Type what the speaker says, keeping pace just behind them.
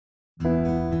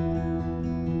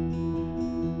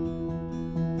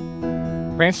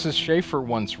Francis Schaeffer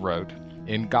once wrote,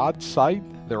 "In God's sight,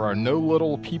 there are no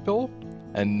little people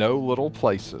and no little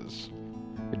places."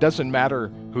 It doesn't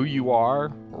matter who you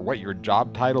are or what your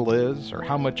job title is or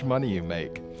how much money you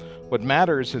make. What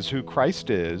matters is who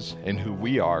Christ is and who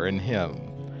we are in Him.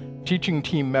 Teaching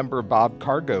team member Bob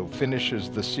Cargo finishes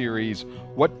the series,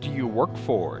 "What Do You Work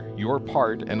For? Your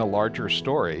Part in a Larger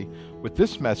Story," with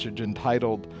this message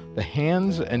entitled, "The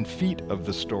Hands and Feet of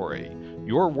the Story.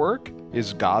 Your work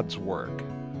is God's work."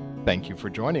 Thank you for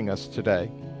joining us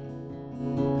today.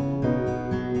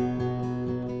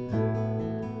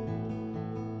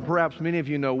 Perhaps many of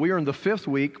you know we are in the fifth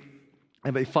week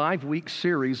of a 5-week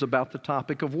series about the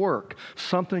topic of work,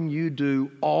 something you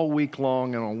do all week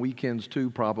long and on weekends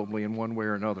too, probably in one way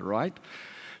or another, right?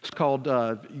 It's called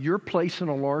Your Place in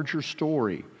a Larger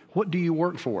Story. What do you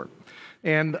work for?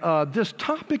 And this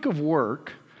topic of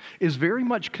work is very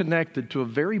much connected to a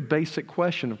very basic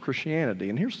question of Christianity.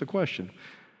 And here's the question.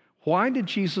 Why did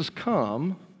Jesus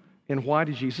come and why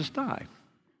did Jesus die?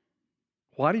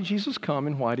 Why did Jesus come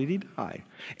and why did He die?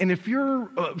 And if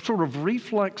your sort of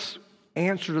reflex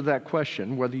answer to that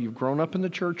question, whether you've grown up in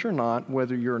the church or not,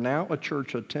 whether you're now a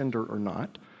church attender or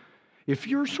not, if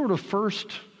your sort of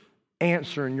first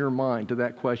answer in your mind to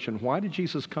that question, why did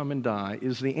Jesus come and die,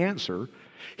 is the answer,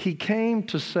 He came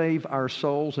to save our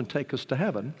souls and take us to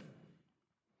heaven,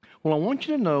 well, I want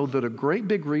you to know that a great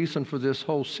big reason for this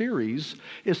whole series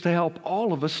is to help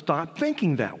all of us stop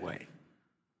thinking that way.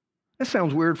 That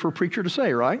sounds weird for a preacher to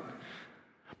say, right?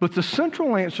 But the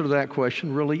central answer to that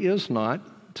question really is not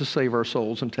to save our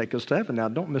souls and take us to heaven. Now,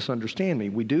 don't misunderstand me.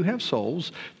 We do have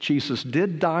souls. Jesus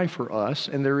did die for us,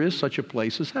 and there is such a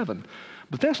place as heaven.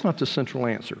 But that's not the central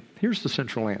answer. Here's the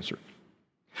central answer.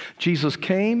 Jesus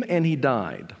came and He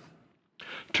died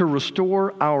to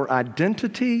restore our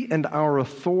identity and our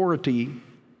authority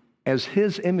as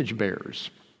His image bearers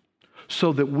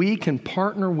so that we can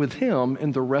partner with Him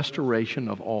in the restoration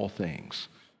of all things.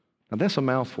 Now that's a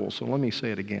mouthful, so let me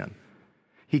say it again.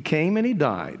 He came and He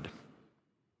died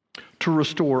to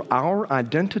restore our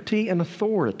identity and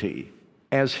authority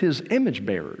as His image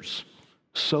bearers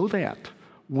so that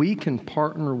we can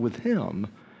partner with Him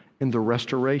in the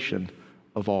restoration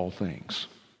of all things.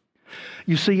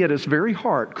 You see, at its very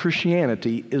heart,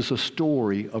 Christianity is a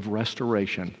story of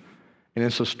restoration. And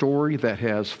it's a story that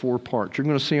has 4 parts. You're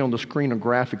going to see on the screen a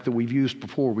graphic that we've used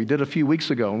before. We did a few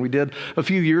weeks ago, and we did a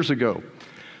few years ago.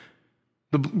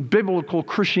 The biblical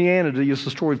Christianity is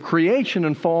the story of creation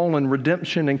and fall and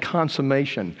redemption and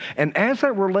consummation. And as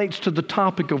that relates to the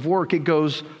topic of work, it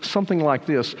goes something like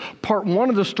this. Part 1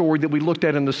 of the story that we looked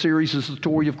at in the series is the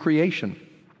story of creation.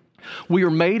 We are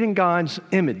made in God's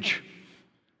image.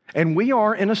 And we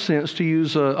are, in a sense, to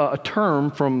use a term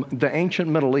from the ancient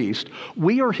Middle East,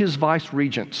 we are His vice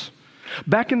regents.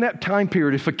 Back in that time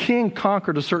period, if a king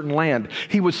conquered a certain land,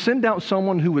 he would send out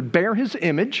someone who would bear his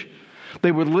image.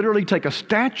 They would literally take a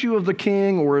statue of the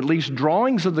king or at least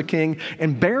drawings of the king,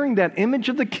 and bearing that image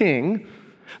of the king,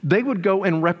 they would go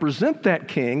and represent that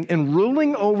king in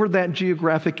ruling over that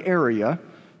geographic area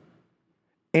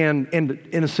and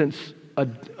in a sense,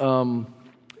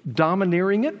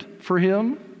 domineering it for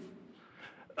him,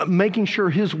 making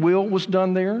sure His will was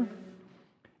done there.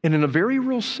 And in a very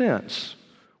real sense,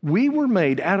 we were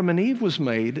made, Adam and Eve was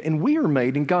made, and we are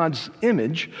made in God's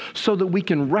image so that we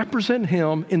can represent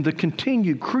Him in the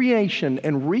continued creation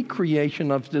and recreation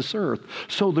of this earth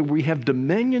so that we have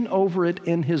dominion over it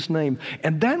in His name.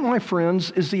 And that, my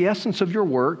friends, is the essence of your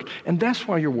work, and that's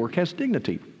why your work has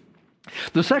dignity.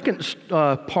 The second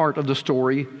part of the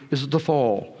story is the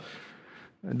fall.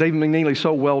 David McNeely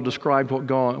so well described what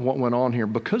went on here.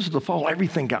 Because of the fall,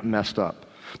 everything got messed up.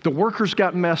 The workers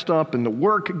got messed up, and the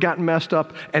work got messed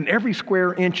up, and every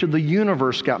square inch of the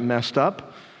universe got messed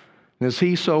up. And as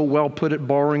he so well put it,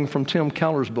 borrowing from Tim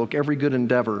Keller's book, Every Good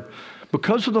Endeavor,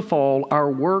 because of the fall, our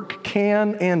work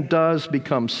can and does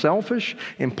become selfish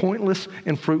and pointless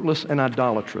and fruitless and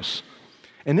idolatrous.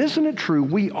 And isn't it true,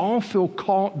 we all feel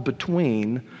caught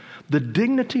between the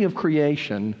dignity of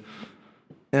creation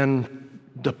and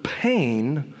the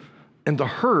pain and the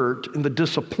hurt and the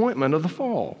disappointment of the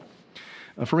fall.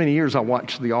 For many years, I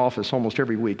watched The Office almost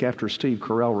every week. After Steve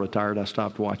Carell retired, I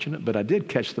stopped watching it, but I did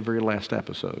catch the very last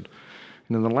episode.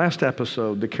 And in the last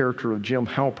episode, the character of Jim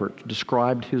Halpert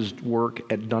described his work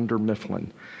at Dunder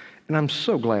Mifflin. And I'm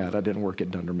so glad I didn't work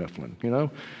at Dunder Mifflin, you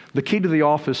know. The key to The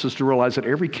Office is to realize that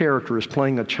every character is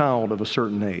playing a child of a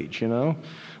certain age, you know.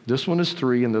 This one is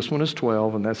 3 and this one is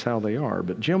 12, and that's how they are.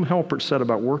 But Jim Halpert said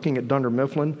about working at Dunder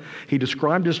Mifflin, he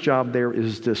described his job there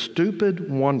as this stupid,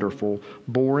 wonderful,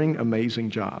 boring, amazing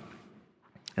job.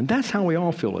 And that's how we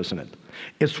all feel, isn't it?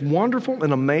 It's wonderful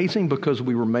and amazing because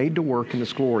we were made to work, and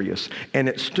it's glorious. And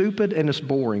it's stupid and it's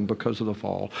boring because of the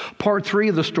fall. Part 3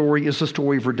 of the story is the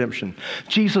story of redemption.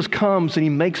 Jesus comes and he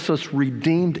makes us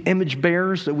redeemed image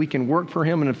bearers that we can work for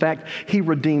him. And in fact, he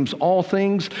redeems all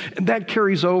things. And that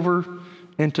carries over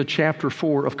into chapter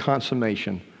 4 of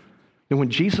consummation. And when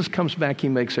Jesus comes back, he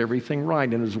makes everything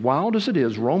right. And as wild as it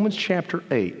is, Romans chapter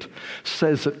 8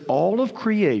 says that all of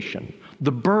creation,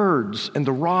 the birds and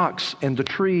the rocks and the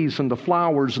trees and the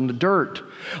flowers and the dirt,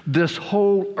 this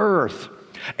whole earth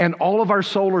and all of our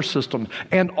solar system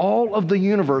and all of the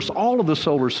universe, all of the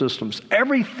solar systems,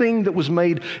 everything that was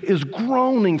made is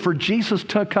groaning for Jesus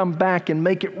to come back and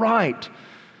make it right,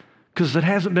 because it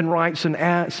hasn't been right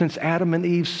since Adam and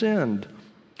Eve sinned.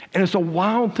 And it's a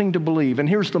wild thing to believe. And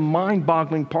here's the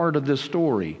mind-boggling part of this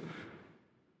story.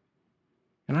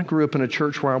 And I grew up in a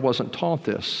church where I wasn't taught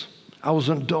this. I was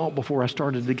an adult before I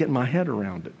started to get my head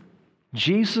around it.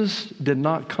 Jesus did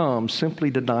not come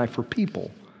simply to die for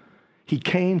people. He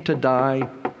came to die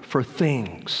for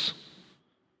things.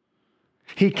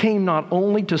 He came not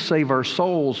only to save our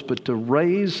souls, but to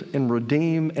raise and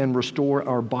redeem and restore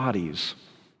our bodies.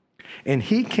 And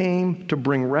he came to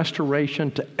bring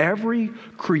restoration to every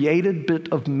created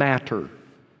bit of matter,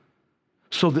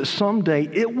 so that someday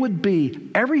it would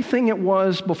be everything it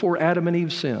was before Adam and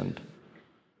Eve sinned.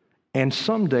 And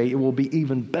someday it will be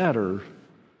even better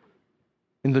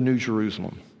in the New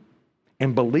Jerusalem.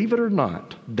 And believe it or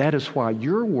not, that is why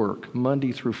your work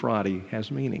Monday through Friday has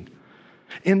meaning.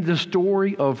 In the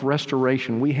story of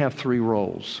restoration, we have 3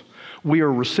 roles. We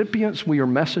are recipients, we are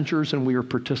messengers, and we are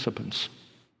participants.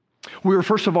 We are,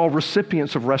 first of all,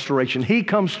 recipients of restoration. He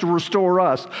comes to restore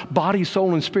us, body,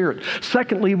 soul, and spirit.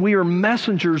 Secondly, we are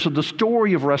messengers of the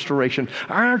story of restoration.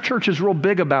 Our church is real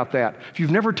big about that. If you've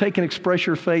never taken Express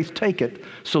Your Faith, take it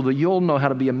so that you'll know how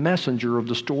to be a messenger of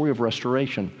the story of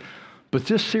restoration. But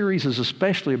this series is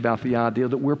especially about the idea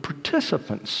that we're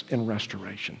participants in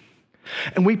restoration.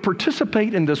 And we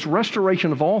participate in this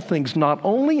restoration of all things, not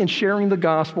only in sharing the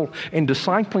gospel and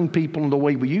discipling people in the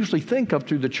way we usually think of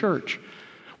through the church.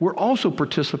 We're also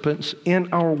participants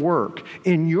in our work,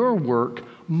 in your work,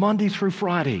 Monday through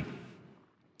Friday.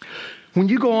 When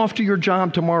you go off to your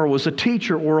job tomorrow as a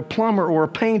teacher or a plumber or a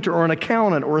painter or an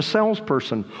accountant or a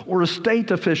salesperson or a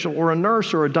state official or a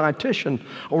nurse or a dietitian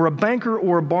or a banker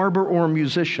or a barber or a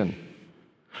musician,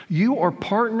 you are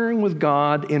partnering with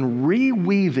God in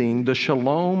reweaving the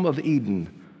shalom of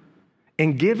Eden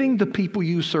and giving the people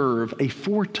you serve a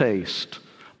foretaste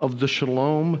of the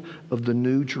shalom of the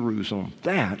New Jerusalem.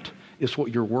 That is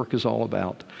what your work is all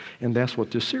about, and that's what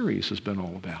this series has been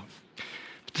all about.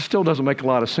 It still doesn't make a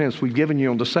lot of sense. We've given you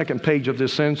on the second page of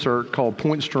this insert called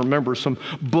Points to Remember some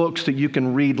books that you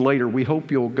can read later. We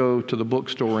hope you'll go to the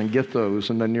bookstore and get those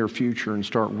in the near future and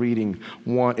start reading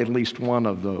at least one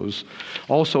of those.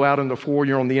 Also out in the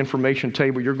foyer on the information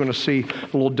table, you're going to see a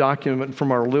little document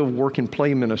from our Live, Work, and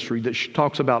Play ministry that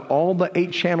talks about all the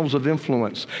 8 channels of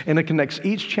influence, and it connects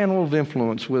each channel of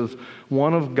influence with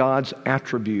one of God's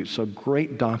attributes. A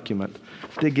great document.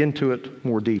 Dig into it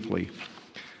more deeply.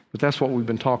 But that's what we've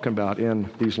been talking about in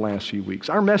these last few weeks.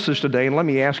 Our message today, and let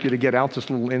me ask you to get out this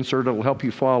little insert that will help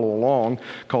you follow along,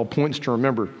 called Points to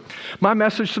Remember. My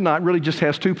message tonight really just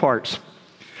has 2 parts.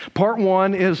 Part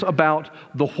 1 is about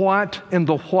the what and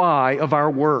the why of our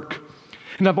work.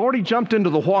 And I've already jumped into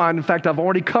the why. In fact, I've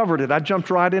already covered it. I jumped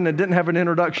right in and didn't have an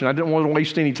introduction. I didn't want to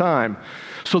waste any time.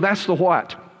 So that's the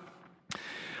what.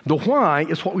 The why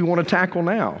is what we want to tackle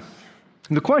now.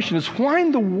 And the question is, why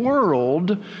in the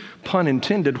world, pun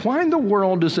intended, why in the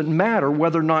world does it matter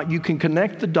whether or not you can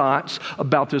connect the dots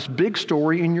about this big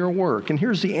story in your work? And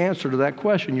here's the answer to that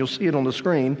question. You'll see it on the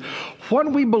screen.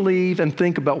 What we believe and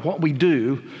think about what we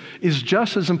do is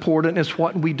just as important as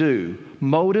what we do.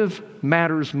 Motive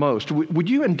matters most. Would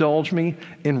you indulge me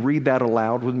and read that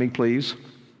aloud with me, please?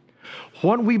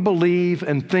 What we believe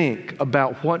and think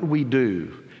about what we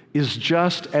do is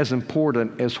just as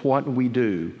important as what we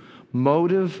do.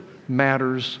 Motive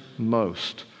matters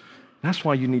most. That's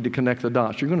why you need to connect the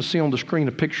dots. You're going to see on the screen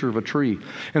a picture of a tree.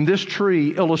 And this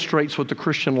tree illustrates what the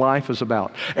Christian life is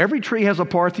about. Every tree has a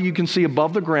part that you can see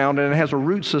above the ground, and it has a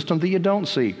root system that you don't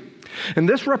see. And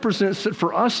this represents that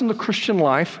for us in the Christian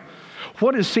life,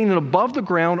 what is seen above the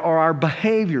ground are our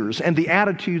behaviors and the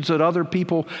attitudes that other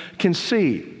people can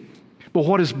see. But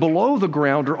what is below the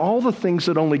ground are all the things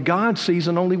that only God sees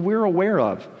and only we're aware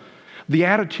of. The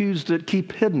attitudes that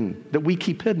we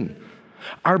keep hidden.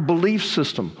 Our belief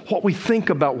system, what we think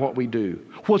about what we do,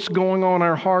 what's going on in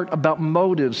our heart about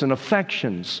motives and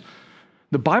affections.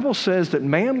 The Bible says that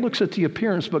man looks at the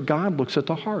appearance, but God looks at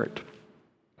the heart.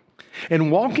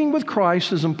 And walking with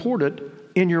Christ is important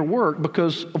in your work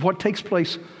because of what takes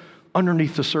place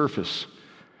underneath the surface.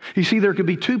 You see, there could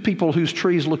be two people whose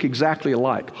trees look exactly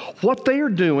alike. What they are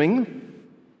doing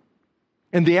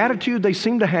and the attitude they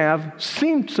seem to have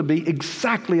seems to be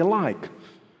exactly alike.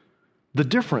 The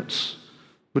difference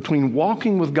between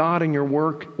walking with God in your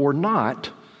work or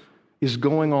not is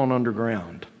going on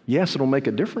underground. Yes, it'll make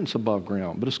a difference above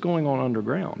ground, but it's going on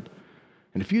underground.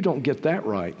 And if you don't get that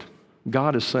right,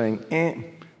 God is saying,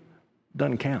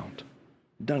 doesn't count.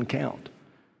 Doesn't count.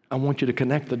 I want you to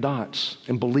connect the dots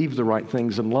and believe the right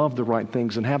things and love the right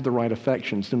things and have the right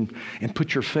affections and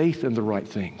put your faith in the right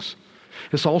things.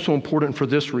 It's also important for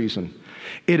this reason.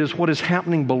 It is what is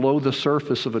happening below the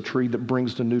surface of a tree that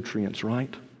brings the nutrients,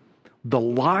 right? The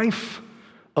life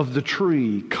of the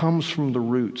tree comes from the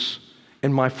roots.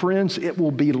 And my friends, it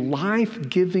will be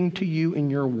life-giving to you in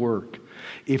your work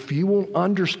if you will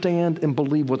understand and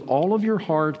believe with all of your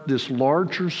heart this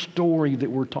larger story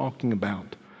that we're talking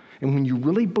about. And when you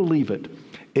really believe it,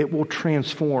 it will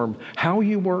transform how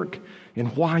you work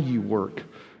and why you work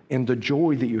and the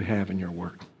joy that you have in your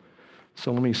work.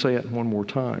 So let me say it one more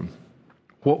time.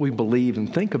 What we believe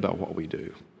and think about what we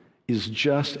do is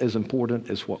just as important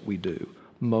as what we do.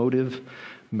 Motive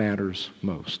matters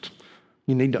most.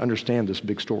 You need to understand this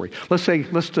big story. Let's say,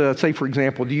 for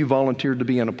example, you volunteered to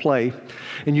be in a play,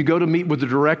 and you go to meet with the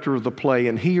director of the play,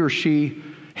 and he or she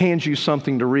hands you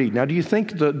something to read. Now, do you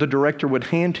think the director would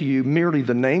hand to you merely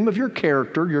the name of your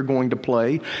character you're going to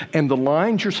play and the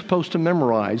lines you're supposed to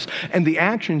memorize and the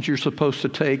actions you're supposed to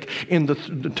take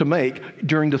to make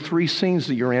during the 3 scenes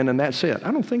that you're in, and that's it?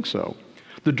 I don't think so.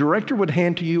 The director would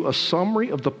hand to you a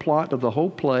summary of the plot of the whole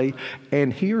play,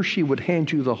 and he or she would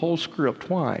hand you the whole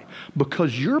script. Why?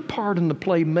 Because your part in the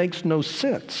play makes no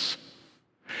sense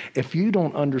if you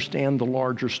don't understand the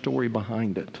larger story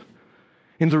behind it.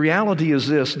 And the reality is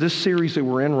this series that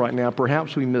we're in right now,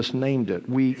 perhaps we misnamed it.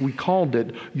 We called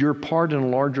it Your Part in a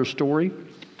Larger Story.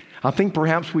 I think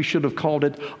perhaps we should have called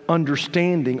it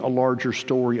Understanding a Larger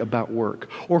Story About Work,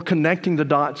 or Connecting the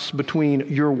Dots Between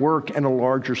Your Work and a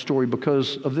Larger Story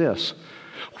because of this.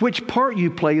 Which part you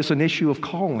play is an issue of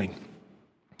calling.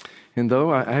 And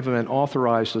though I haven't been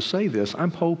authorized to say this,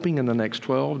 I'm hoping in the next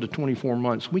 12 to 24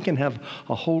 months we can have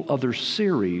a whole other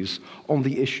series on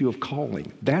the issue of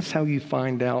calling. That's how you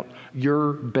find out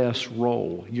your best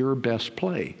role, your best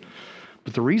play.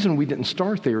 But the reason we didn't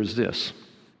start there is this.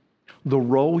 The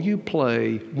role you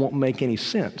play won't make any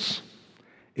sense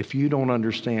if you don't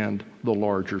understand the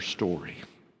larger story.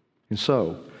 And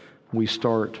so we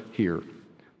start here.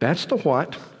 That's the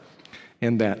what,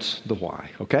 and that's the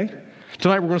why, okay?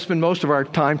 Tonight we're going to spend most of our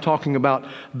time talking about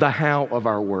the how of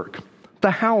our work. The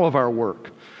how of our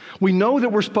work. We know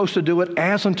that we're supposed to do it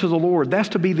as unto the Lord. That's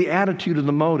to be the attitude and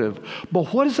the motive.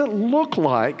 But what does it look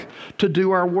like to do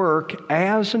our work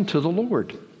as unto the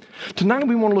Lord? Tonight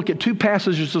we want to look at 2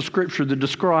 passages of Scripture that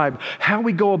describe how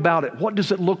we go about it. What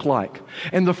does it look like?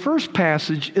 And the first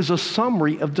passage is a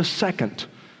summary of the second.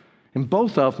 And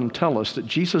both of them tell us that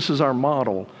Jesus is our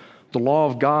model, the law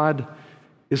of God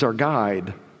is our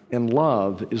guide, and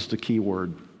love is the key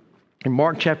word. In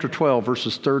Mark chapter 12,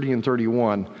 verses 30 and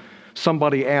 31,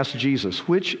 somebody asked Jesus,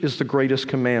 which is the greatest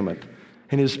commandment?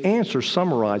 And his answer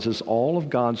summarizes all of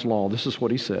God's law. This is what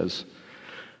he says.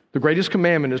 The greatest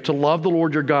commandment is to love the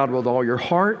Lord your God with all your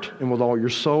heart and with all your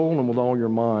soul and with all your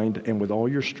mind and with all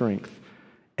your strength,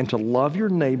 and to love your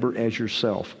neighbor as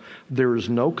yourself. There is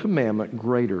no commandment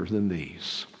greater than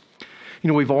these. You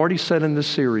know, we've already said in this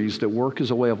series that work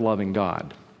is a way of loving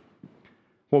God.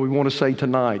 What we want to say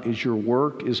tonight is your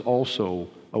work is also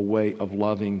a way of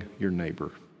loving your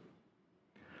neighbor.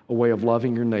 A way of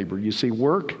loving your neighbor. You see,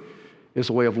 work is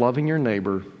a way of loving your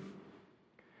neighbor.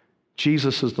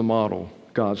 Jesus is the model.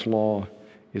 God's law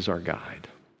is our guide.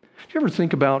 Do you ever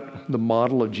think about the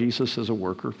model of Jesus as a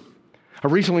worker? I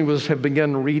recently have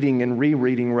begun reading and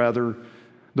rereading,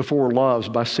 The 4 Loves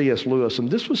by C.S. Lewis, and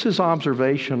this was his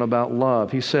observation about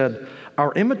love. He said,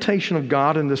 our imitation of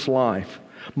God in this life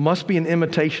must be an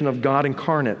imitation of God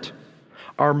incarnate.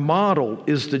 Our model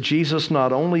is the Jesus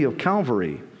not only of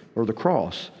Calvary or the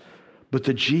cross, but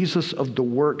the Jesus of the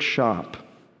workshop,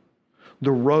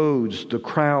 the roads, the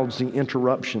crowds, the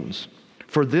interruptions.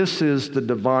 For this is the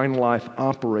divine life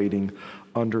operating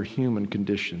under human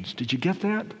conditions. Did you get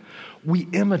that? We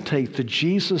imitate the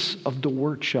Jesus of the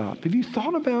workshop. Have you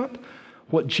thought about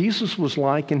what Jesus was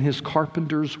like in his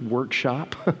carpenter's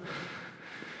workshop?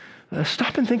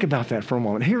 Stop and think about that for a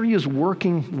moment. Here he is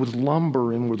working with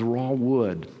lumber and with raw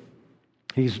wood.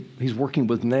 He's working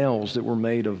with nails that were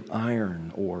made of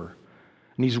iron ore.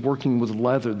 And he's working with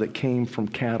leather that came from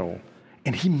cattle.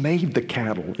 And he made the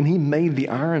cattle, and he made the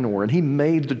iron ore, and he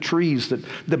made the trees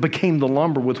that became the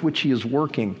lumber with which he is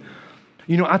working.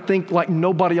 You know, I think like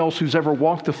nobody else who's ever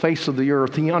walked the face of the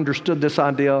earth, he understood this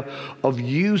idea of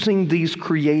using these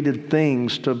created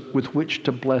things with which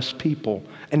to bless people.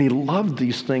 And he loved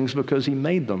these things because he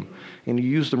made them, and he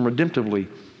used them redemptively.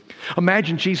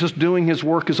 Imagine Jesus doing his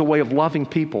work as a way of loving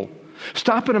people.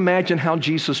 Stop and imagine how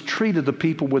Jesus treated the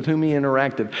people with whom he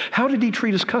interacted. How did he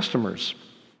treat his customers?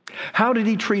 How did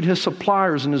he treat his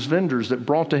suppliers and his vendors that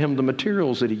brought to him the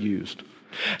materials that he used?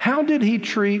 How did he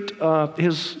treat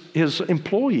his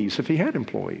employees, if he had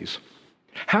employees?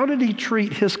 How did he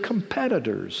treat his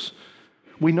competitors?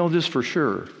 We know this for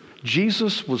sure.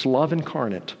 Jesus was love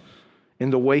incarnate,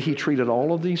 and the way he treated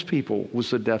all of these people was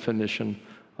the definition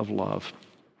of love.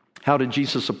 How did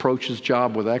Jesus approach his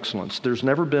job with excellence? There's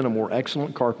never been a more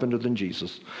excellent carpenter than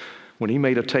Jesus. When he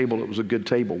made a table, it was a good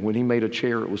table. When he made a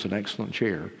chair, it was an excellent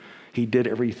chair. He did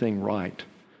everything right.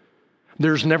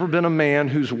 There's never been a man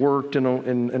who's worked in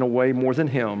a way more than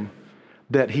him,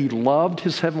 that he loved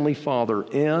his heavenly Father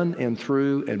in and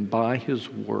through and by his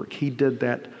work. He did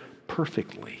that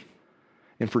perfectly.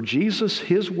 And for Jesus,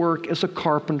 his work as a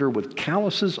carpenter with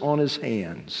calluses on his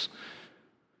hands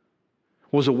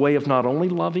was a way of not only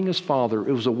loving his Father,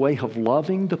 it was a way of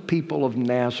loving the people of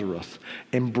Nazareth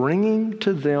and bringing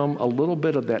to them a little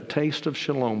bit of that taste of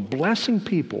shalom, blessing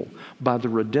people by the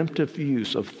redemptive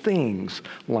use of things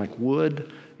like wood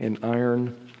and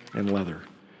iron and leather.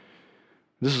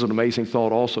 This is an amazing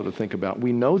thought also to think about.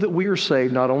 We know that we are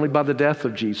saved not only by the death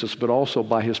of Jesus, but also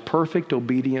by his perfect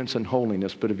obedience and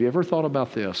holiness. But have you ever thought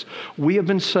about this? We have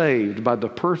been saved by the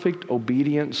perfect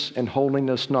obedience and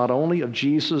holiness not only of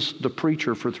Jesus, the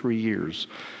preacher, for 3 years.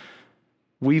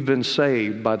 We've been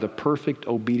saved by the perfect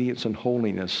obedience and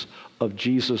holiness of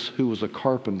Jesus, who was a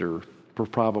carpenter for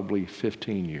probably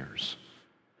 15 years.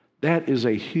 That is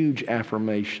a huge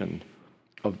affirmation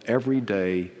of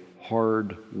everyday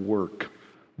hard work.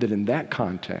 That in that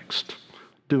context,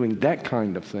 doing that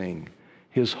kind of thing,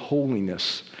 his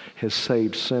holiness has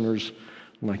saved sinners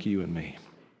like you and me.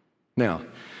 Now,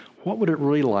 what would it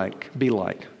really be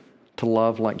like to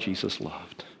love like Jesus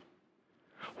loved?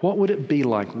 What would it be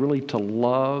like really to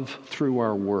love through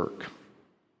our work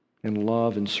and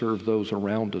love and serve those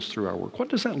around us through our work? What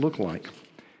does that look like?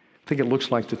 I think it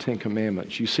looks like the Ten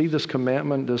Commandments. You see this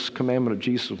commandment of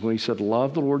Jesus when he said,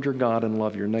 love the Lord your God and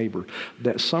love your neighbor.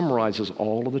 That summarizes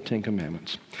all of the Ten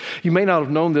Commandments. You may not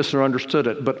have known this or understood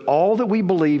it, but all that we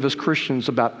believe as Christians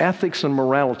about ethics and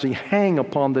morality hang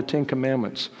upon the Ten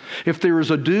Commandments. If there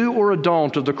is a do or a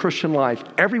don't of the Christian life,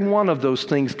 every one of those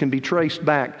things can be traced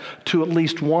back to at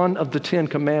least one of the Ten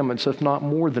Commandments, if not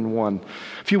more than one.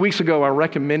 A few weeks ago, I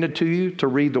recommended to you to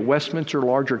read the Westminster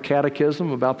Larger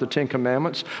Catechism about the Ten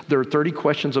Commandments. There are 30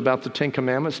 questions about the Ten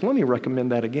Commandments. Let me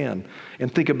recommend that again.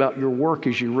 And think about your work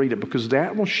as you read it, because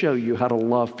that will show you how to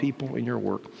love people in your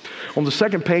work. On the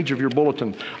second page of your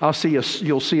bulletin,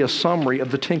 you'll see a summary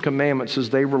of the Ten Commandments as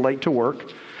they relate to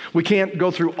work. We can't go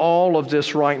through all of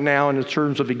this right now in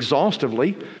terms of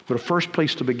exhaustively, but a first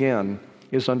place to begin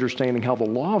is understanding how the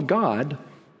law of God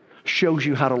shows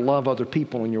you how to love other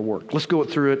people in your work. Let's go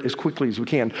through it as quickly as we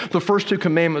can. The first two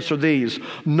commandments are these: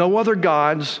 no other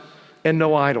gods and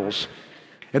no idols.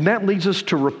 And that leads us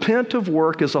to repent of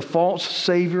work as a false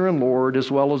Savior and Lord, as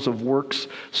well as of work's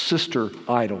sister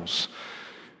idols.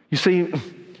 You see,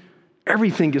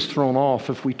 everything gets thrown off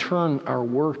if we turn our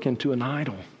work into an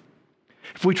idol.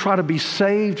 If we try to be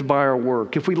saved by our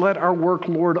work, if we let our work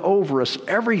lord over us,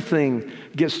 everything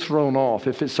gets thrown off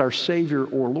if it's our Savior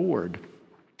or Lord.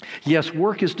 Yes,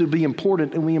 work is to be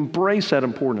important, and we embrace that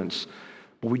importance,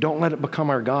 but we don't let it become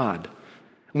our God.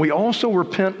 And we also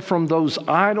repent from those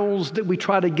idols that we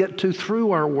try to get to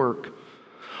through our work.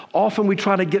 Often we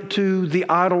try to get to the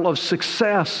idol of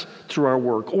success through our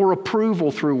work, or approval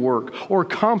through work, or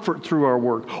comfort through our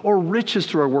work, or riches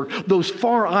through our work. Those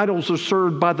far idols are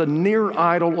served by the near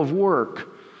idol of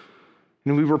work.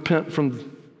 And we repent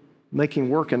from making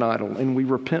work an idol, and we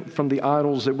repent from the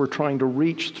idols that we're trying to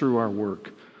reach through our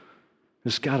work.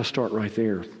 It's got to start right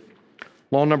there.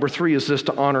 Law number 3 is this: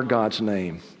 to honor God's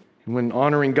name. When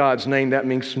honoring God's name, that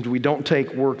means we don't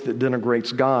take work that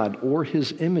denigrates God or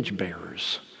his image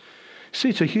bearers. See,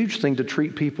 it's a huge thing to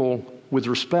treat people with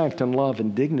respect and love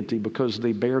and dignity because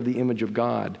they bear the image of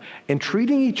God. And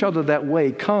treating each other that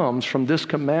way comes from this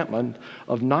commandment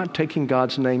of not taking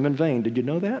God's name in vain. Did you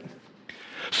know that?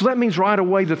 So that means right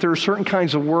away that there are certain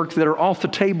kinds of work that are off the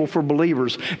table for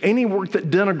believers. Any work that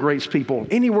denigrates people,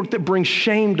 any work that brings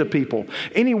shame to people,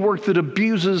 any work that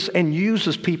abuses and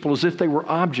uses people as if they were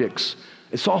objects,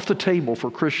 it's off the table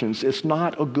for Christians. It's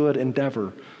not a good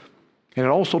endeavor. And it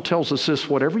also tells us this: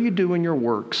 whatever you do in your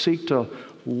work, seek to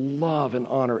love and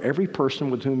honor every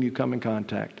person with whom you come in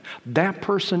contact. That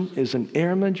person is an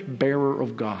image bearer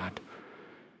of God.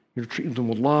 You're treating them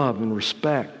with love and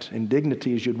respect and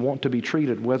dignity as you'd want to be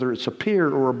treated, whether it's a peer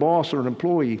or a boss or an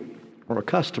employee or a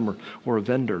customer or a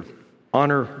vendor.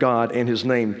 Honor God and His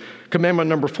name. Commandment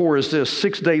number 4 is this: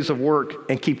 6 days of work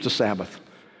and keep the Sabbath.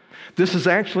 This is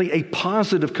actually a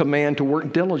positive command to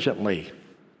work diligently.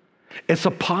 It's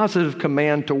a positive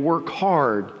command to work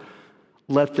hard.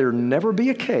 Let there never be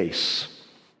a case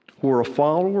where a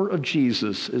follower of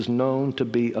Jesus is known to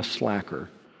be a slacker.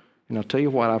 And I'll tell you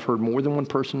what, I've heard more than one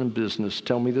person in business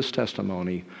tell me this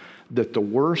testimony, that the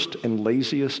worst and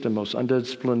laziest and most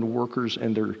undisciplined workers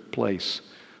in their place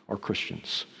are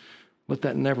Christians. Let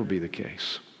that never be the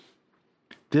case.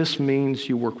 This means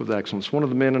you work with excellence. One of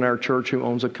the men in our church who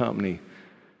owns a company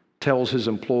tells his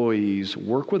employees,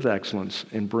 work with excellence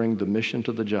and bring the mission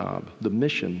to the job. The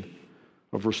mission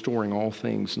of restoring all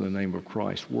things in the name of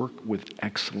Christ. Work with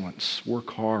excellence.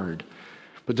 Work hard.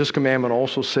 But this commandment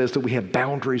also says that we have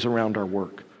boundaries around our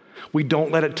work. We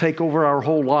don't let it take over our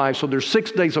whole lives. So there's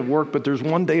 6 days of work, but there's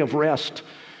 1 day of rest.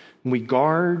 And we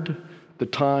guard the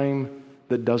time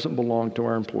that doesn't belong to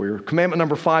our employer. Commandment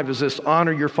number 5 is this: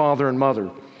 honor your father and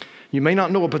mother. You may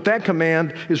not know it, but that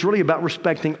command is really about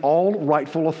respecting all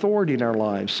rightful authority in our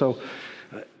lives. So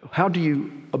how do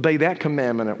you obey that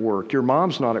commandment at work? Your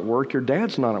mom's not at work, your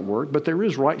dad's not at work, but there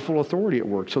is rightful authority at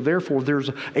work. So therefore, there's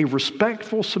a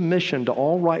respectful submission to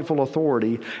all rightful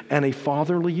authority and a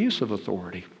fatherly use of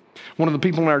authority. One of the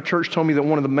people in our church told me that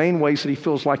one of the main ways that he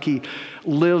feels like he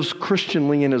lives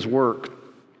Christianly in his work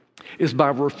is by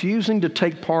refusing to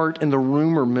take part in the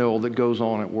rumor mill that goes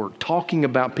on at work, talking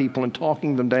about people and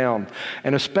talking them down,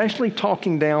 and especially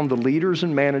talking down the leaders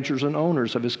and managers and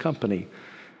owners of his company.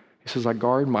 He says, I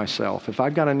guard myself. If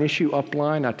I've got an issue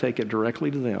upline, I take it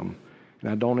directly to them, and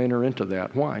I don't enter into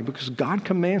that. Why? Because God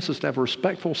commands us to have a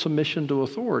respectful submission to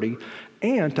authority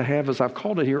and to have, as I've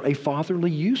called it here, a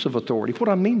fatherly use of authority. What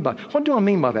do I mean by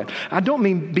that? I don't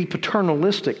mean be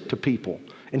paternalistic to people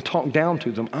and talk down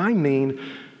to them. I mean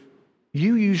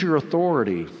you use your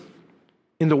authority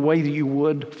in the way that you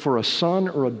would for a son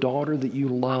or a daughter that you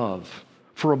love,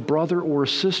 for a brother or a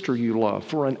sister you love,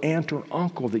 for an aunt or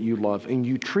uncle that you love, and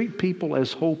you treat people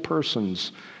as whole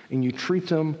persons, and you treat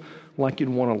them like you'd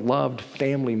want a loved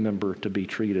family member to be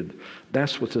treated.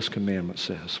 That's what this commandment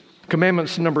says.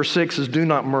 Commandment number 6 is do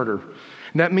not murder.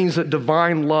 And that means that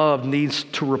divine love needs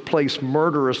to replace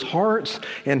murderous hearts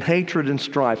and hatred and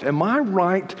strife. Am I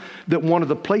right that one of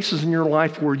the places in your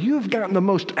life where you've gotten the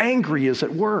most angry is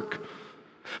at work?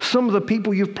 Some of the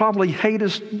people you've probably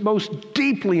hated most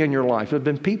deeply in your life have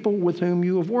been people with whom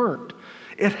you have worked.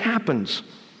 It happens.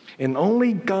 And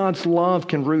only God's love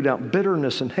can root out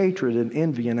bitterness and hatred and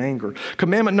envy and anger.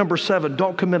 Commandment number 7,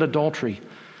 don't commit adultery.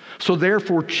 So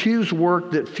therefore, choose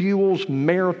work that fuels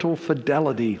marital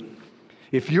fidelity.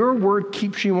 If your work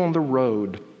keeps you on the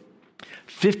road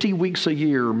 50 weeks a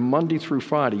year, Monday through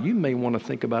Friday, you may want to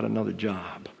think about another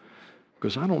job.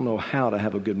 Because I don't know how to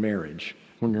have a good marriage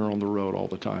when you're on the road all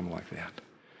the time like that.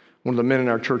 One of the men in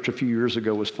our church a few years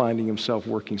ago was finding himself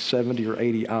working 70 or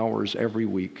 80 hours every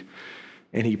week.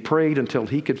 And he prayed until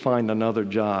he could find another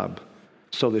job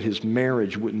so that his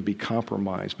marriage wouldn't be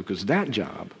compromised, because that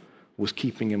job was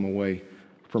keeping him away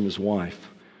from his wife.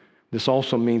 This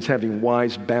also means having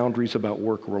wise boundaries about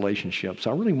work relationships.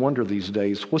 I really wonder these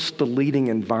days, what's the leading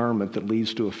environment that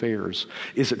leads to affairs?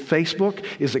 Is it Facebook?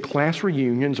 Is it class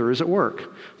reunions? Or is it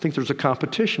work? I think there's a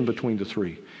competition between the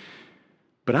three.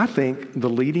 But I think the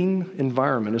leading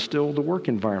environment is still the work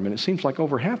environment. It seems like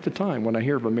over half the time when I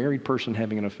hear of a married person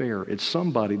having an affair, it's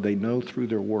somebody they know through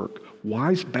their work.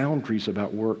 Wise boundaries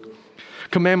about work.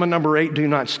 Commandment number 8, do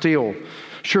not steal.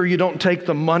 Sure, you don't take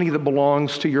the money that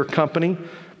belongs to your company,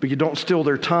 but you don't steal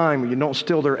their time, or you don't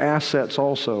steal their assets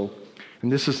also.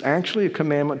 And this is actually a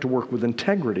commandment to work with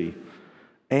integrity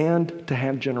and to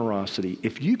have generosity.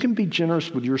 If you can be generous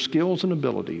with your skills and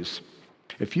abilities,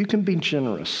 if you can be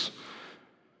generous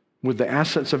with the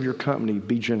assets of your company,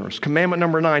 be generous. Commandment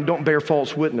number 9, don't bear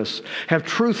false witness. Have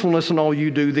truthfulness in all you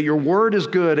do, that your word is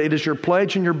good. It is your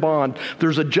pledge and your bond.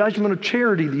 There's a judgment of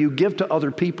charity that you give to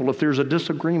other people if there's a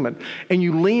disagreement, and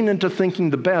you lean into thinking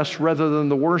the best rather than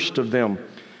the worst of them.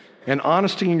 And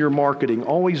honesty in your marketing,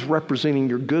 always representing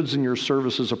your goods and your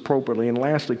services appropriately. And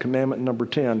lastly, commandment number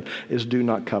 10 is do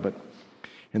not covet.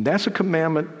 And that's a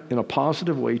commandment in a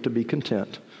positive way to be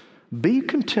content. Be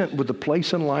content with the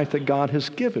place in life that God has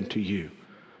given to you.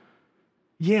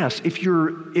 Yes, if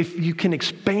you can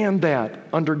expand that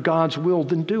under God's will,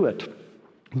 then do it.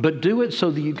 But do it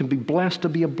so that you can be blessed to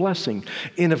be a blessing.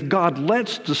 And if God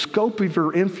lets the scope of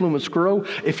your influence grow,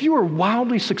 if you are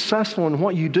wildly successful in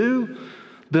what you do,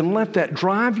 then let that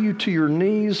drive you to your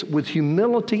knees with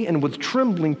humility and with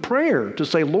trembling prayer to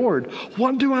say, Lord,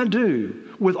 what do I do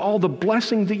with all the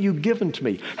blessing that you've given to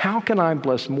me? How can I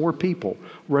bless more people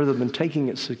rather than taking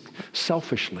it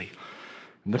selfishly?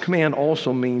 And the command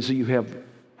also means that you have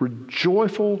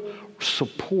joyful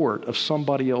support of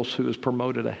somebody else who is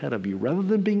promoted ahead of you. Rather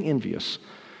than being envious,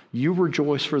 you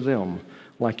rejoice for them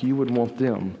like you would want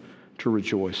them to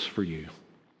rejoice for you.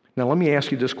 Now, let me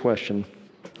ask you this question.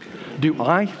 Do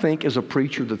I think as a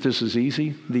preacher that this is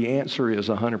easy? The answer is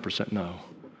 100% no.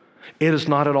 It is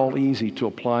not at all easy to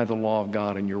apply the law of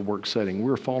God in your work setting.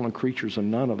 We're fallen creatures and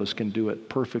none of us can do it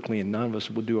perfectly and none of us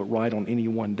will do it right on any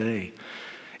one day.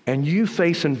 And you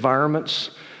face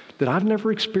environments that I've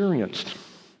never experienced,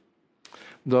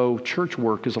 though church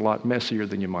work is a lot messier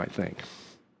than you might think.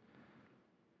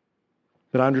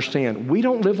 But I understand, we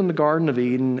don't live in the Garden of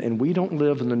Eden and we don't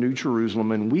live in the New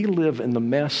Jerusalem, and we live in the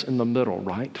mess in the middle,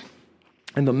 right?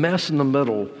 And the mess in the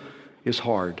middle is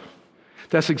hard.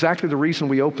 That's exactly the reason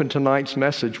we opened tonight's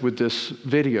message with this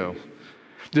video.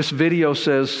 This video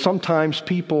says sometimes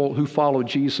people who follow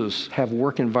Jesus have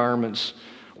work environments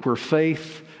where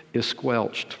faith is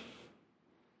squelched.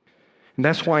 And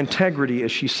that's why integrity,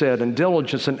 as she said, and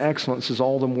diligence and excellence is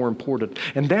all the more important.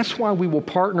 And that's why we will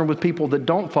partner with people that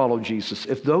don't follow Jesus.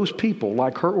 If those people,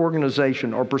 like her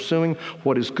organization, are pursuing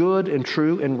what is good and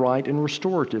true and right and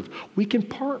restorative, we can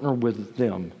partner with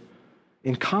them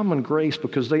in common grace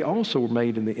because they also were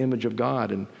made in the image of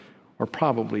God and are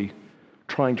probably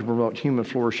trying to promote human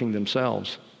flourishing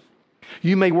themselves.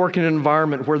 You may work in an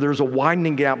environment where there's a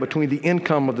widening gap between the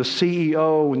income of the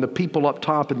CEO and the people up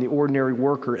top and the ordinary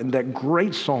worker, and that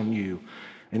grates on you,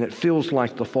 and it feels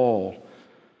like the fall.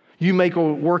 You may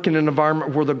work in an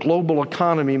environment where the global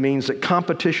economy means that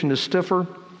competition is stiffer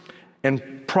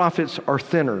and profits are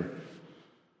thinner.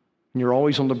 And you're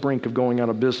always on the brink of going out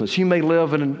of business. You may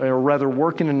live in, or rather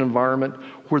work in an environment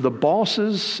where the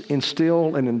bosses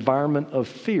instill an environment of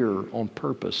fear on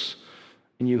purpose,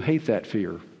 and you hate that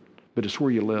fear. But it's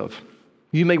where you live.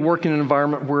 You may work in an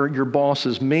environment where your boss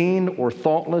is mean or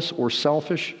thoughtless or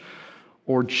selfish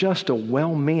or just a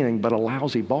well-meaning but a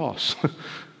lousy boss.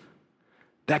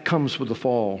 That comes with the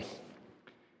fall.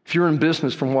 If you're in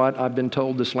business, from what I've been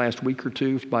told this last week or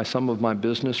two by some of my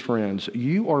business friends,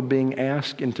 you are being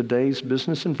asked in today's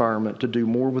business environment to do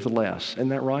more with less. Isn't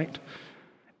that right?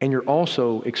 And you're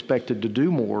also expected to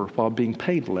do more while being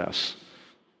paid less.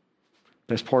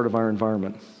 That's part of our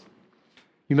environment.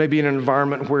 You may be in an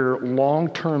environment where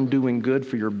long-term doing good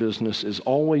for your business is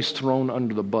always thrown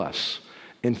under the bus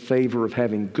in favor of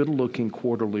having good-looking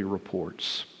quarterly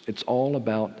reports. It's all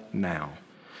about now.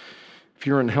 If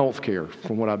you're in healthcare,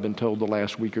 from what I've been told the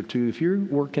last week or two, if you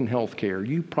work in healthcare,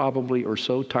 you probably are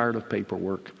so tired of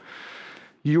paperwork.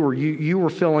 You were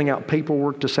filling out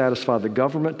paperwork to satisfy the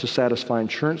government, to satisfy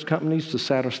insurance companies, to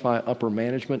satisfy upper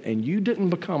management, and you didn't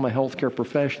become a healthcare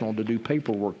professional to do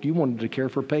paperwork. You wanted to care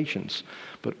for patients.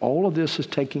 But all of this is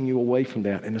taking you away from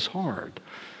that, and it's hard.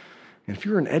 And if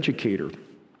you're an educator,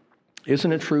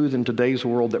 isn't it true in today's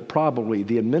world that probably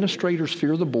the administrators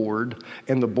fear the board,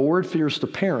 and the board fears the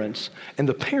parents, and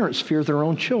the parents fear their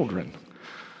own children?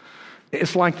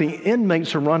 It's like the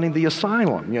inmates are running the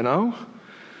asylum, you know?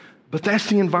 But that's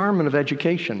the environment of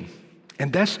education.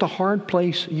 And that's the hard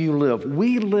place you live.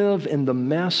 We live in the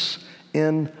mess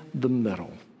in the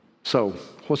middle. So,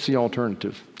 what's the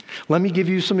alternative? Let me give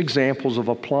you some examples of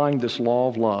applying this law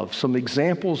of love, some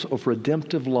examples of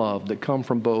redemptive love that come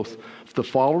from both the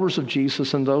followers of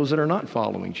Jesus and those that are not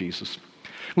following Jesus.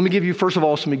 Let me give you, first of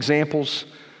all, some examples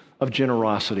of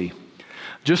generosity.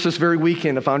 Just this very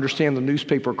weekend, if I understand the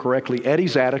newspaper correctly,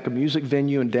 Eddie's Attic, a music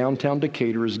venue in downtown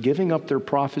Decatur, is giving up their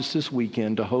profits this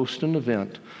weekend to host an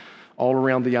event all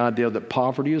around the idea that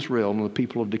poverty is real and the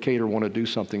people of Decatur want to do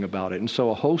something about it. And so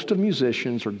a host of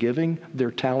musicians are giving their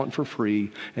talent for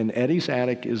free, and Eddie's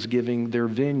Attic is giving their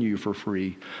venue for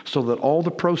free, so that all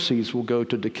the proceeds will go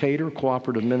to Decatur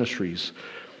Cooperative Ministries,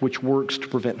 which works to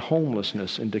prevent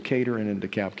homelessness in Decatur and in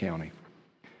DeKalb County.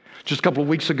 Just a couple of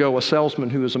weeks ago, a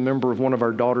salesman who is a member of one of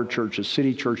our daughter churches,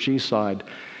 City Church Eastside,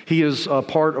 he is a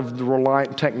part of the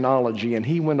Reliant Technology, and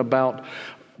he went about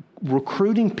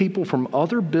recruiting people from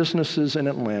other businesses in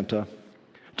Atlanta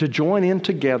to join in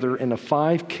together in a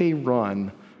 5K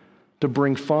run to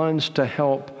bring funds to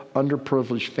help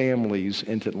underprivileged families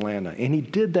into Atlanta. And he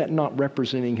did that not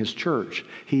representing his church.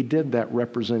 He did that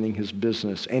representing his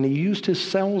business. And he used his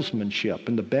salesmanship,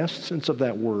 in the best sense of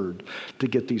that word, to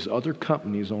get these other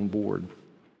companies on board.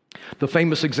 The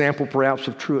famous example, perhaps,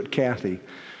 of Truett Cathy,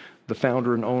 the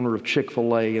founder and owner of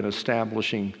Chick-fil-A, in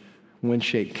establishing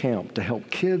Windshape Camp to help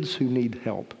kids who need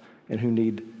help and who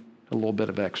need a little bit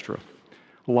of extra.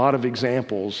 A lot of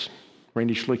examples.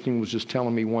 Randy Schlichting was just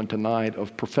telling me one tonight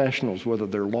of professionals, whether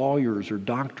they're lawyers or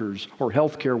doctors or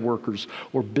healthcare workers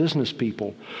or business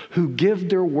people, who give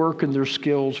their work and their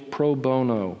skills pro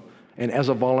bono and as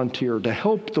a volunteer to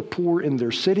help the poor in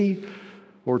their city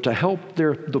or to help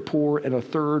the poor in a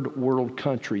third world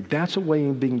country. That's a way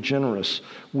of being generous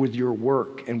with your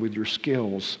work and with your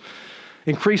skills.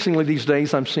 Increasingly these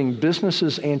days, I'm seeing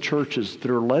businesses and churches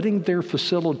that are letting their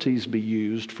facilities be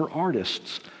used for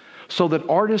artists so that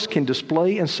artists can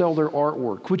display and sell their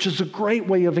artwork, which is a great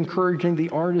way of encouraging the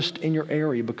artist in your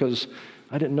area, because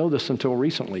I didn't know this until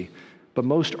recently, but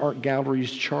most art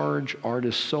galleries charge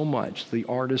artists so much the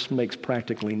artist makes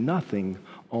practically nothing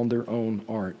on their own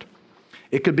art.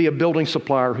 It could be a building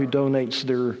supplier who donates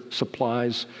their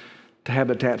supplies to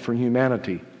Habitat for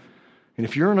Humanity. And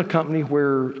if you're in a company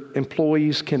where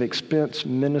employees can expense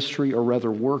ministry or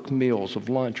rather work meals of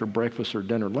lunch or breakfast or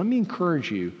dinner, let me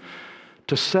encourage you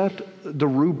to set the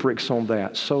rubrics on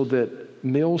that so that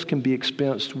meals can be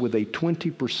expensed with a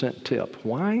 20% tip.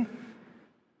 Why?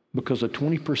 Because a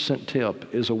 20%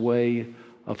 tip is a way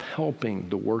of helping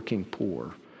the working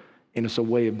poor, and it's a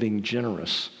way of being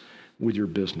generous with your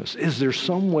business. Is there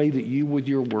some way that you with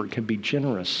your work can be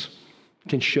generous,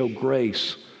 can show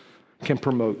grace, can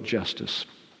promote justice?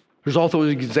 There's also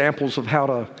examples of how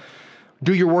to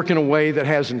do your work in a way that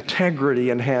has integrity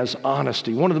and has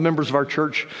honesty. One of the members of our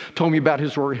church told me about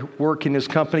his work in his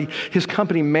company. His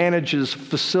company manages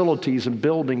facilities and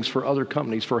buildings for other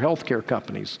companies, for healthcare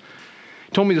companies.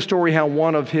 He told me the story how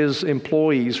one of his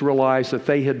employees realized that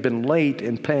they had been late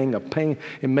in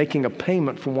making a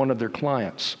payment for one of their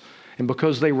clients. And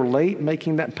because they were late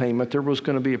making that payment, there was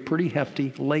going to be a pretty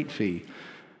hefty late fee.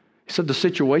 He said the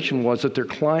situation was that their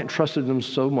client trusted them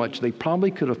so much they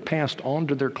probably could have passed on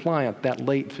to their client that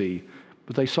late fee,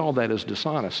 but they saw that as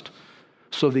dishonest.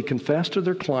 So they confessed to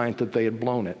their client that they had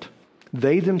blown it.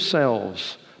 They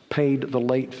themselves paid the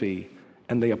late fee,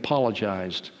 and they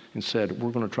apologized and said,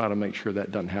 we're going to try to make sure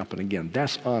that doesn't happen again.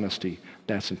 That's honesty.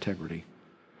 That's integrity.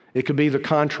 It could be the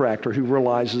contractor who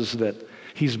realizes that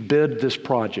he's bid this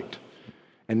project,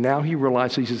 and now he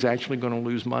realizes he's actually going to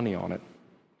lose money on it.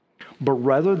 But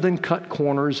rather than cut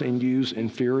corners and use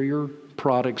inferior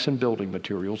products and building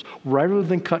materials, rather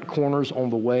than cut corners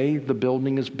on the way the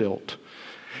building is built,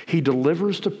 he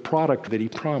delivers the product that he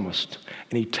promised,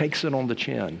 and he takes it on the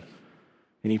chin.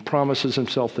 And he promises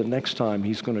himself that next time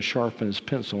he's going to sharpen his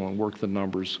pencil and work the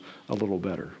numbers a little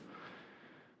better.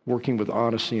 Working with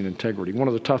honesty and integrity. One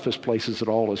of the toughest places at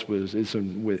all is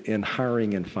in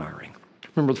hiring and firing.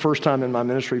 Remember the first time in my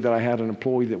ministry that I had an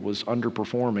employee that was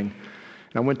underperforming.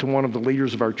 And I went to one of the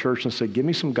leaders of our church and said, give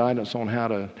me some guidance on how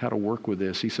to work with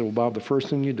this. He said, well, Bob, the first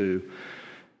thing you do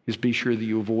is be sure that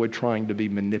you avoid trying to be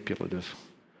manipulative.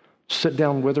 Sit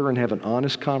down with her and have an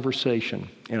honest conversation.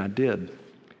 And I did.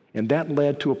 And that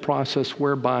led to a process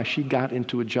whereby she got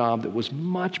into a job that was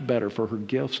much better for her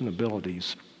gifts and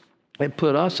abilities. It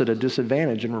put us at a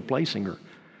disadvantage in replacing her.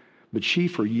 But she,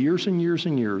 for years and years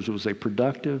and years, was a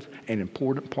productive and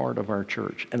important part of our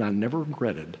church. And I never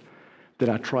regretted that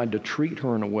I tried to treat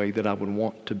her in a way that I would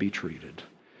want to be treated.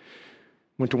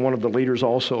 Went to one of the leaders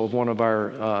also of one of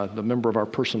the member of our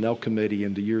personnel committee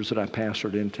in the years that I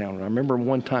pastored in town. And I remember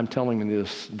one time telling me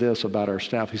this about our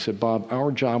staff. He said, Bob,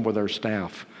 our job with our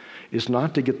staff is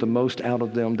not to get the most out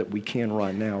of them that we can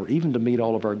right now, or even to meet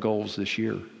all of our goals this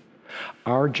year.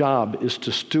 Our job is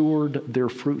to steward their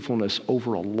fruitfulness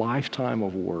over a lifetime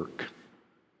of work.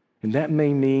 And that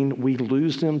may mean we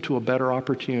lose them to a better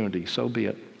opportunity, so be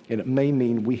it. And it may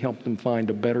mean we help them find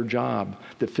a better job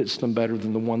that fits them better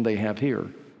than the one they have here,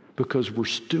 because we're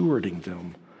stewarding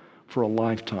them for a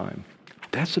lifetime.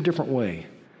 That's a different way,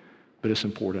 but it's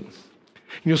important.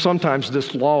 You know, sometimes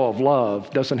this law of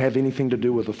love doesn't have anything to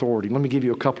do with authority. Let me give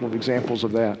you a couple of examples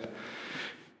of that.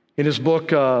 In his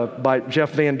book by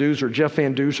Jeff Van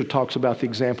Duzer talks about the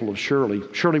example of Shirley.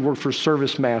 Shirley worked for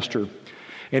Service Master.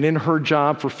 And in her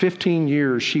job for 15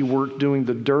 years, she worked doing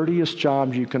the dirtiest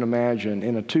jobs you can imagine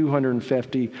in a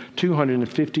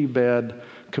 250-bed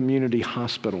community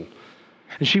hospital.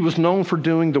 And she was known for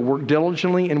doing the work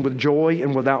diligently and with joy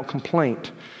and without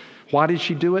complaint. Why did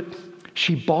she do it?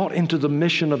 She bought into the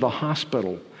mission of the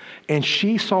hospital, and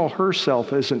she saw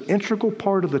herself as an integral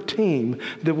part of the team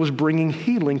that was bringing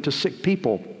healing to sick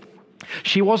people.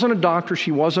 She wasn't a doctor,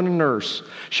 she wasn't a nurse.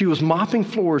 She was mopping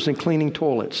floors and cleaning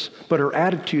toilets, but her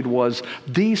attitude was,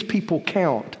 these people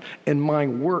count and my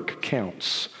work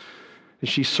counts. And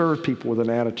she served people with an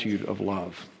attitude of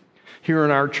love. Here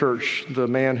in our church, the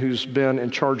man who's been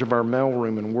in charge of our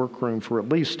mailroom and workroom for at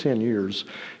least 10 years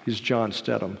is John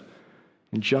Stedham.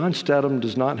 And John Stedham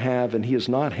does not have, and he has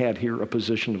not had here, a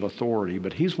position of authority,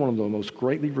 but he's one of the most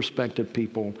greatly respected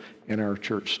people in our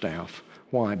church staff.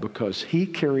 Why? Because he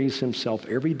carries himself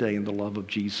every day in the love of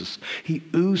Jesus. He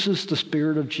oozes the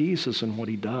Spirit of Jesus in what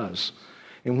he does.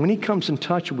 And when he comes in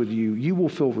touch with you, you will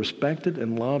feel respected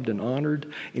and loved and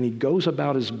honored, and he goes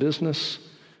about his business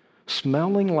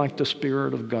smelling like the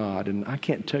Spirit of God. And I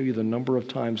can't tell you the number of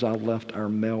times I left our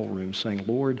mail room saying,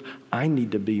 Lord, I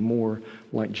need to be more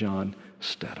like John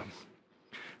Stedham.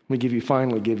 Let me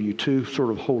finally give you two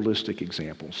sort of holistic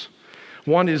examples.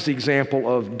 One is the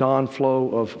example of Don Flo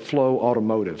of Flo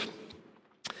Automotive.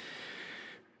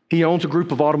 He owns a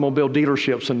group of automobile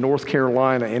dealerships in North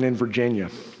Carolina and in Virginia.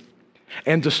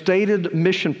 And the stated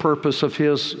mission purpose of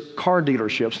his car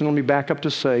dealerships, and let me back up to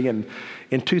say, in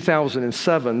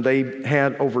 2007, they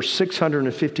had over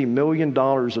 $650 million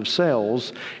of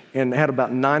sales and had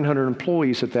about 900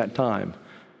 employees at that time.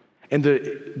 And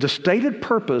the stated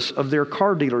purpose of their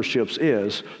car dealerships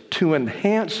is to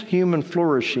enhance human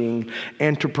flourishing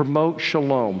and to promote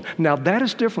shalom. Now, that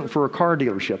is different for a car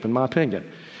dealership, in my opinion.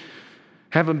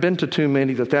 Haven't been to too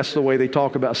many that's the way they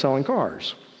talk about selling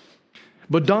cars.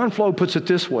 But Don Flo puts it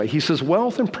this way. He says,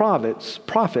 wealth and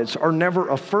profits are never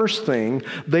a first thing.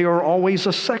 They are always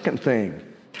a second thing.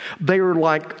 They are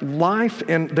like life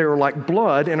and they're like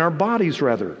blood in our bodies,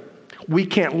 rather. We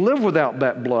can't live without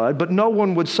that blood, but no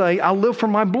one would say, I live for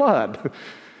my blood.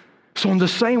 So in the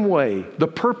same way, the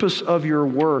purpose of your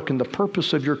work and the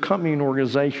purpose of your company and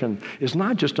organization is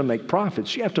not just to make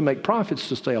profits. You have to make profits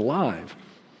to stay alive.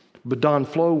 But Don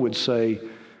Flo would say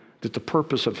that the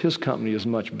purpose of his company is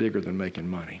much bigger than making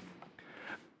money.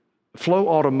 Flo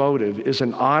Automotive is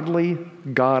an oddly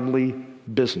godly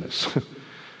business.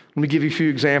 Let me give you a few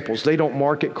examples. They don't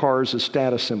market cars as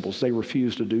status symbols. They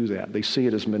refuse to do that. They see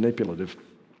it as manipulative.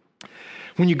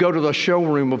 When you go to the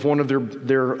showroom of one of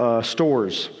their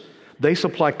stores, they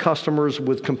supply customers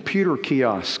with computer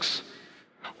kiosks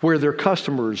where their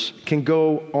customers can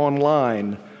go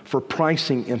online for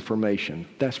pricing information.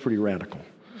 That's pretty radical.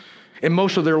 In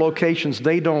most of their locations,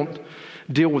 they don't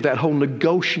deal with that whole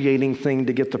negotiating thing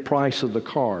to get the price of the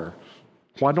car.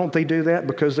 Why don't they do that?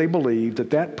 Because they believe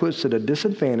that puts at a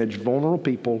disadvantage vulnerable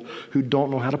people who don't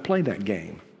know how to play that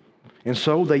game. And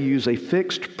so they use a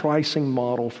fixed pricing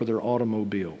model for their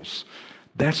automobiles.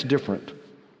 That's different.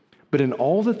 But in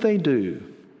all that they do,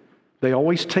 they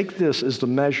always take this as the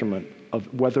measurement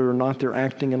of whether or not they're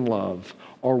acting in love.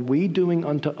 Are we doing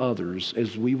unto others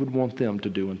as we would want them to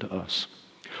do unto us?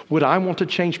 Would I want to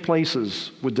change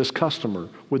places with this customer,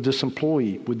 with this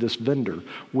employee, with this vendor,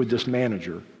 with this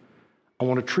manager? I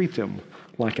want to treat them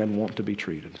like I want to be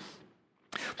treated.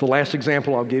 The last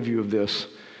example I'll give you of this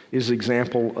is the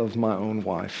example of my own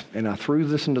wife. And I threw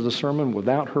this into the sermon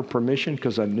without her permission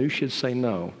because I knew she'd say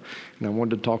no. And I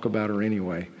wanted to talk about her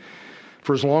anyway.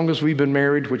 For as long as we've been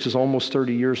married, which is almost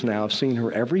 30 years now, I've seen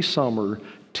her every summer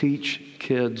teach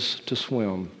kids to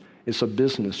swim. It's a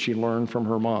business she learned from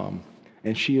her mom.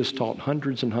 And she has taught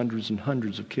hundreds and hundreds and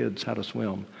hundreds of kids how to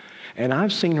swim. And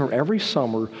I've seen her every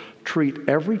summer treat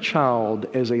every child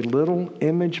as a little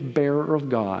image bearer of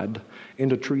God and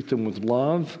to treat them with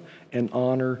love and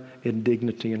honor and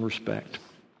dignity and respect.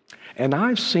 And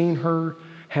I've seen her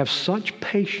have such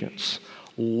patience,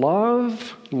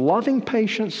 loving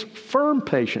patience, firm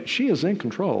patience. She is in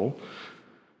control.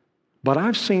 But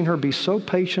I've seen her be so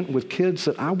patient with kids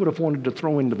that I would have wanted to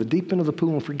throw into the deep end of the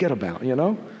pool and forget about, you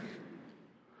know?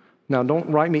 Now, don't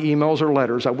write me emails or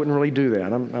letters. I wouldn't really do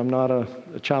that. I'm not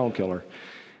a child killer.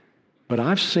 But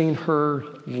I've seen her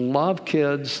love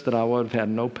kids that I would have had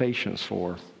no patience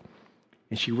for.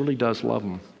 And she really does love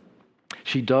them.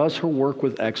 She does her work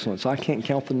with excellence. I can't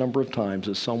count the number of times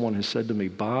that someone has said to me,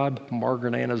 Bob,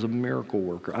 Margaret Ann is a miracle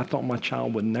worker. I thought my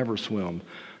child would never swim.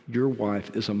 Your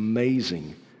wife is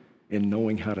amazing in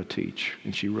knowing how to teach.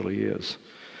 And she really is.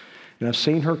 And I've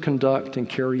seen her conduct and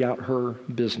carry out her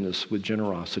business with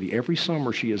generosity. Every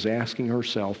summer she is asking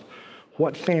herself,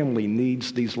 what family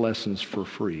needs these lessons for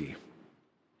free?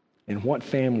 And what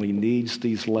family needs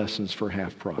these lessons for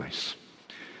half price?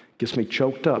 Gets me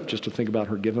choked up just to think about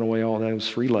her giving away all those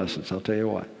free lessons, I'll tell you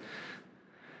what.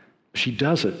 She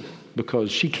does it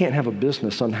because she can't have a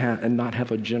business and not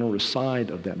have a generous side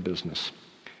of that business.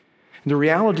 The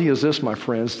reality is this, my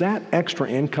friends, that extra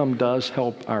income does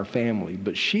help our family,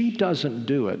 but she doesn't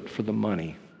do it for the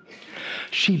money.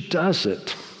 She does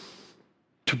it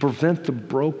to prevent the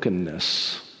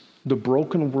brokenness, the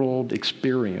broken world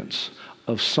experience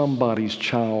of somebody's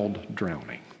child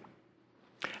drowning.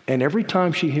 And every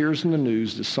time she hears in the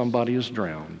news that somebody is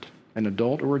drowned, an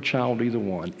adult or a child, either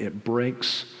one, it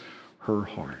breaks her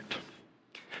heart.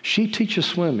 She teaches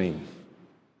swimming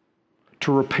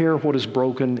to repair what is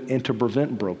broken and to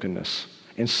prevent brokenness.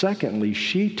 And secondly,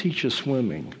 she teaches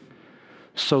swimming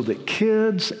so that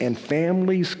kids and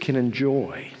families can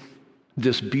enjoy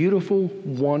this beautiful,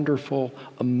 wonderful,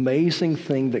 amazing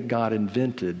thing that God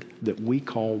invented that we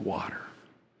call water.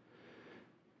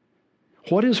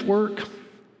 What is work?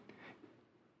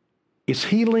 It's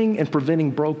healing and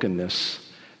preventing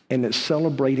brokenness, and it's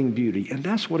celebrating beauty. And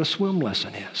that's what a swim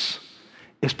lesson is.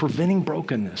 It's preventing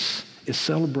brokenness. It's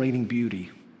celebrating beauty.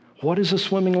 What is a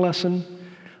swimming lesson?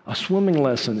 A swimming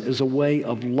lesson is a way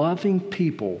of loving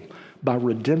people by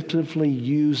redemptively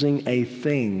using a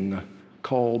thing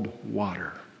called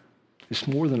water. It's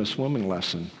more than a swimming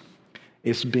lesson.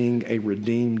 It's being a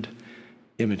redeemed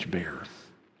image bearer.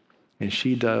 And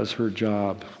she does her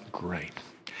job great.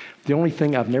 The only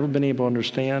thing I've never been able to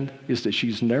understand is that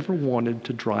she's never wanted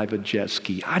to drive a jet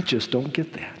ski. I just don't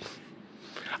get that.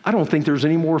 I don't think there's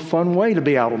any more fun way to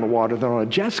be out on the water than on a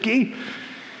jet ski.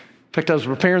 In fact, I was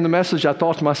preparing the message, I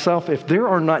thought to myself, if there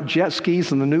are not jet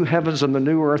skis in the new heavens and the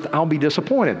new earth, I'll be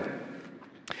disappointed.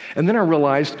 And then I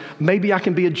realized maybe I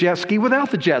can be a jet ski without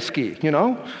the jet ski,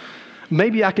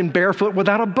 Maybe I can barefoot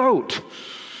without a boat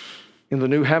in the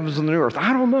new heavens and the new earth.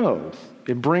 I don't know.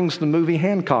 It brings the movie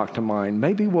Hancock to mind.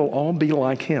 Maybe we'll all be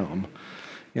like him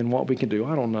in what we can do.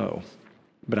 I don't know.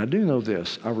 But I do know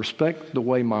this. I respect the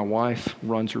way my wife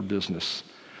runs her business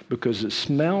because it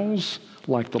smells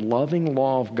like the loving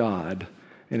law of God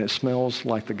and it smells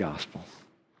like the gospel.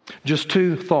 Just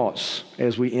two thoughts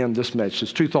as we end this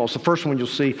message. Two thoughts. The first one you'll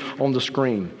see on the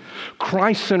screen.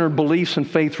 Christ-centered beliefs and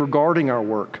faith regarding our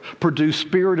work produce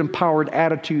spirit-empowered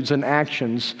attitudes and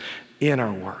actions in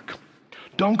our work.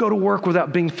 Don't go to work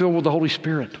without being filled with the Holy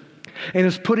Spirit. And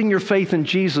it's putting your faith in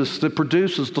Jesus that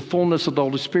produces the fullness of the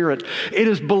Holy Spirit. It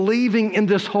is believing in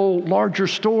this whole larger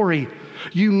story.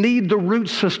 You need the root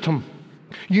system.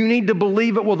 You need to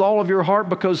believe it with all of your heart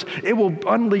because it will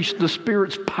unleash the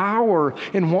Spirit's power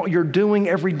in what you're doing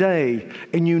every day.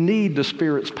 And you need the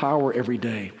Spirit's power every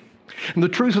day. And the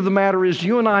truth of the matter is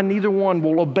you and I, neither one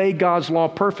will obey God's law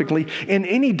perfectly in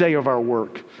any day of our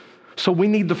work. So we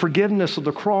need the forgiveness of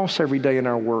the cross every day in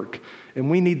our work. And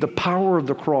we need the power of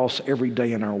the cross every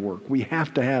day in our work. We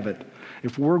have to have it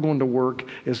if we're going to work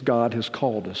as God has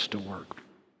called us to work.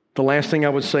 The last thing I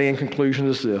would say in conclusion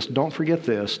is this. Don't forget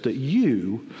this, that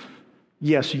you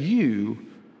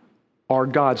are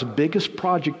God's biggest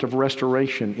project of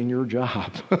restoration in your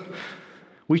job.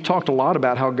 We talked a lot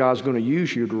about how God's going to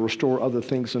use you to restore other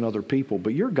things and other people,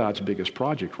 but you're God's biggest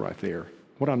project right there.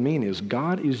 What I mean is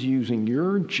God is using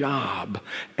your job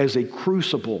as a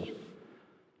crucible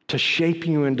to shape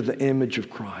you into the image of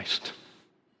Christ.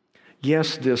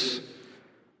 Yes, this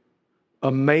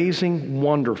amazing,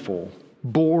 wonderful,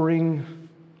 boring,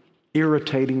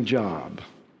 irritating job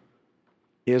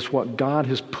is what God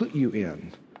has put you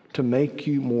in to make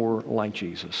you more like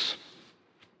Jesus.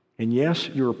 And yes,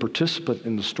 you're a participant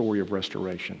in the story of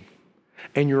restoration.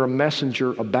 And you're a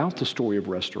messenger about the story of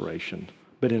restoration.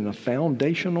 But in a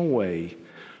foundational way,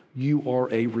 you are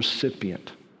a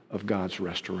recipient of God's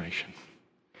restoration.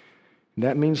 And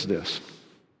that means this.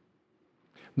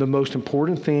 The most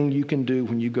important thing you can do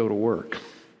when you go to work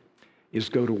is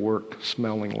go to work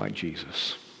smelling like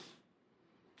Jesus.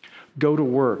 Go to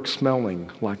work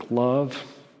smelling like love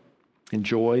and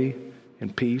joy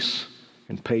and peace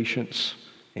and patience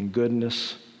and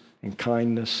goodness and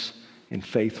kindness and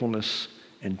faithfulness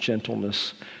and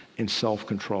gentleness and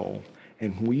self-control.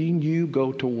 And when you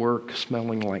go to work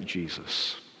smelling like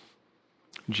Jesus,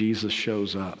 Jesus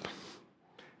shows up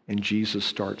and Jesus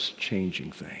starts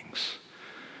changing things.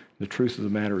 The truth of the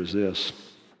matter is this.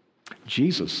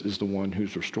 Jesus is the one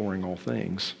who's restoring all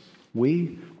things.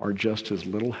 We are just his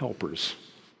little helpers.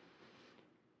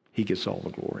 He gets all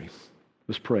the glory.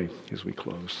 Let's pray as we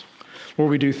close. Lord,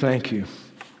 we do thank you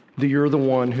that you're the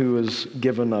one who has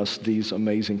given us these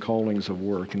amazing callings of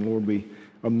work. And Lord, we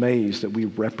are amazed that we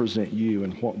represent you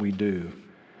in what we do.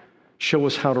 Show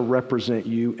us how to represent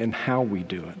you and how we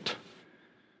do it.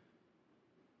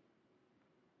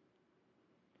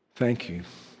 Thank you.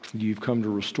 You've come to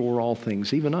restore all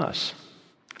things, even us.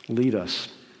 Lead us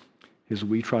as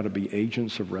we try to be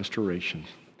agents of restoration.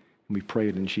 And we pray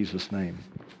it in Jesus' name.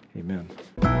 Amen.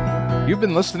 You've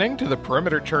been listening to the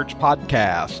Perimeter Church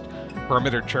podcast.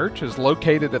 Perimeter Church is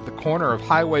located at the corner of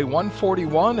Highway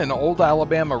 141 and Old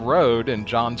Alabama Road in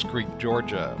Johns Creek,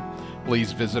 Georgia.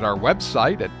 Please visit our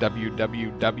website at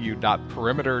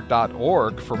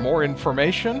www.perimeter.org for more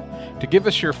information, to give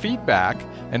us your feedback,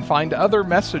 and find other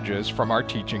messages from our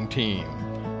teaching team.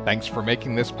 Thanks for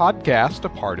making this podcast a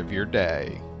part of your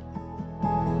day.